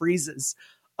like freezes.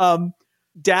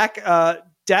 Dak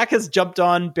has jumped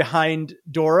on behind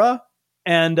Dora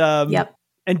and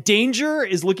Danger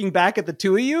is looking back at the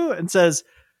two of you and says,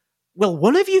 well,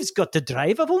 one of you's got to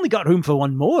drive. I've only got room for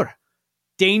one more.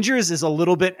 Danger's is a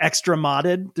little bit extra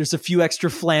modded. There's a few extra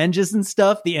flanges and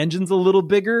stuff. The engine's a little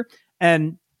bigger.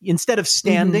 And instead of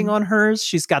standing on hers,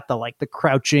 she's got the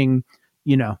crouching,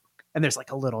 and there's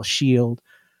like a little shield.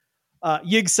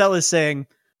 Yig-Sel is saying,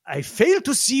 I fail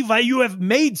to see why you have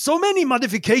made so many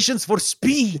modifications for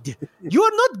speed. You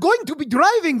are not going to be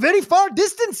driving very far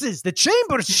distances. The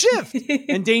chambers shift.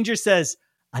 And Danger says,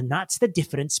 and that's the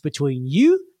difference between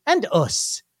you and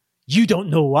us. You don't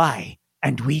know why,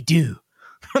 and we do.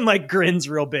 And like grins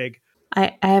real big.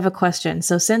 I have a question.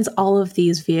 So since all of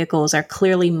these vehicles are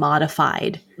clearly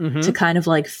modified to kind of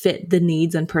like fit the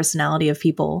needs and personality of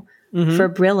people, for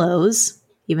Brillo's,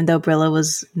 even though Brillo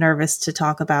was nervous to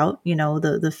talk about,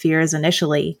 the fears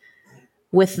initially,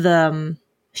 with the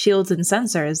shields and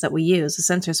sensors that we use, the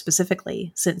sensors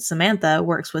specifically, since Samantha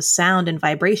works with sound and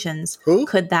vibrations,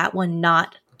 could that one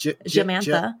not...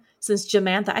 Jamantha. Since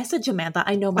Jamantha, I said Jamantha,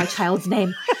 I know my child's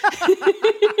name.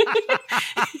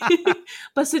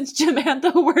 But since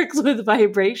Jamantha works with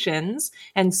vibrations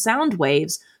and sound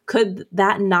waves, could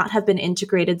that not have been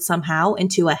integrated somehow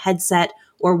into a headset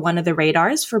or one of the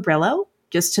radars for Brillo,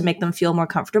 just to make them feel more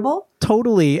comfortable?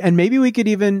 Totally. And maybe we could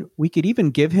even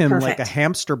give him Perfect. like a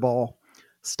hamster ball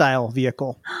style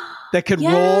vehicle that could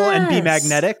roll and be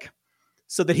magnetic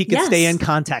so that he could stay in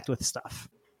contact with stuff.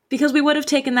 Because we would have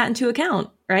taken that into account,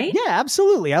 right? Yeah,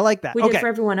 absolutely. I like that. We did for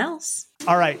everyone else.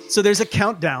 All right. So there's a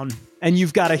countdown and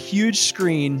you've got a huge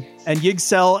screen, and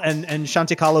Yig-Sel and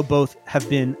Shantikalo both have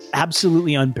been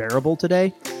absolutely unbearable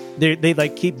today. They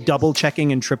like keep double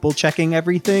checking and triple checking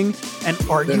everything and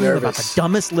arguing about the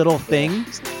dumbest little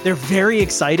things. They're very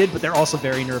excited, but they're also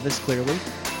very nervous, clearly.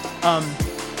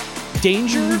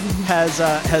 Danger has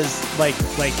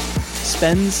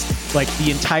spends like the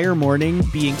entire morning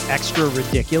being extra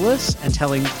ridiculous and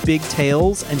telling big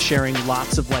tales and sharing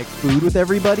lots of like food with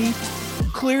everybody,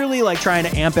 clearly like trying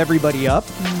to amp everybody up.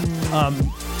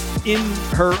 In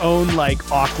her own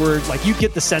like awkward, like you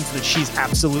get the sense that she's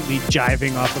absolutely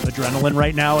jiving off of adrenaline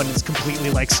right now and is completely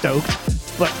like stoked,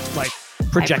 but like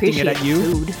projecting it at you.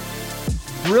 Food.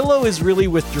 Brillo is really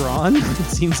withdrawn. It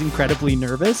seems incredibly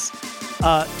nervous.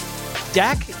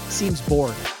 Dak seems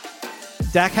bored.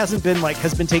 Dak has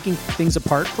been taking things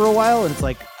apart for a while, and it's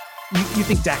like you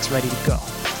think Dak's ready to go.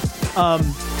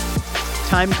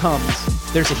 Time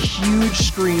comes. There's a huge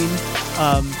screen.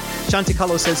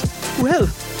 Shantikalo says, well,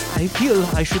 I feel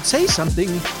I should say something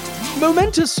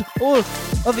momentous or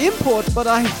of import, but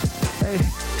I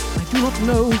do not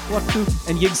know what to...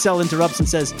 And Yig-Sel interrupts and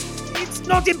says, it's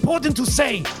not important to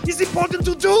say, it's important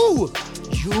to do!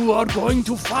 You are going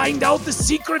to find out the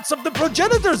secrets of the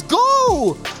progenitors,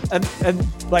 go! And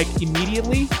like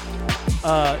immediately,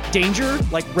 Danger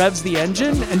like revs the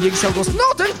engine, and Yig-Sel goes,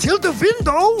 not until the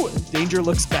window! And Danger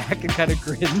looks back and kind of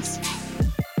grins.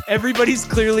 Everybody's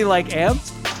clearly like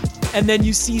amped. And then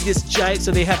you see this giant,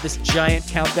 so they have this giant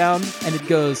countdown, and it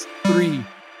goes 3,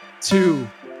 2,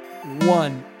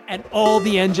 1, and all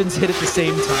the engines hit at the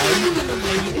same time.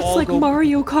 And you It's like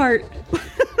Mario Kart.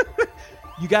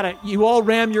 You all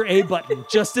ram your A button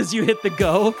just as you hit the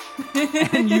go,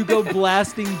 and you go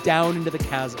blasting down into the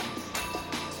chasm.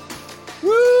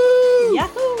 Woo!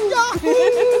 Yahoo!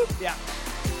 Yeah.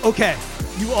 Okay,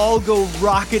 you all go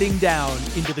rocketing down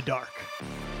into the dark.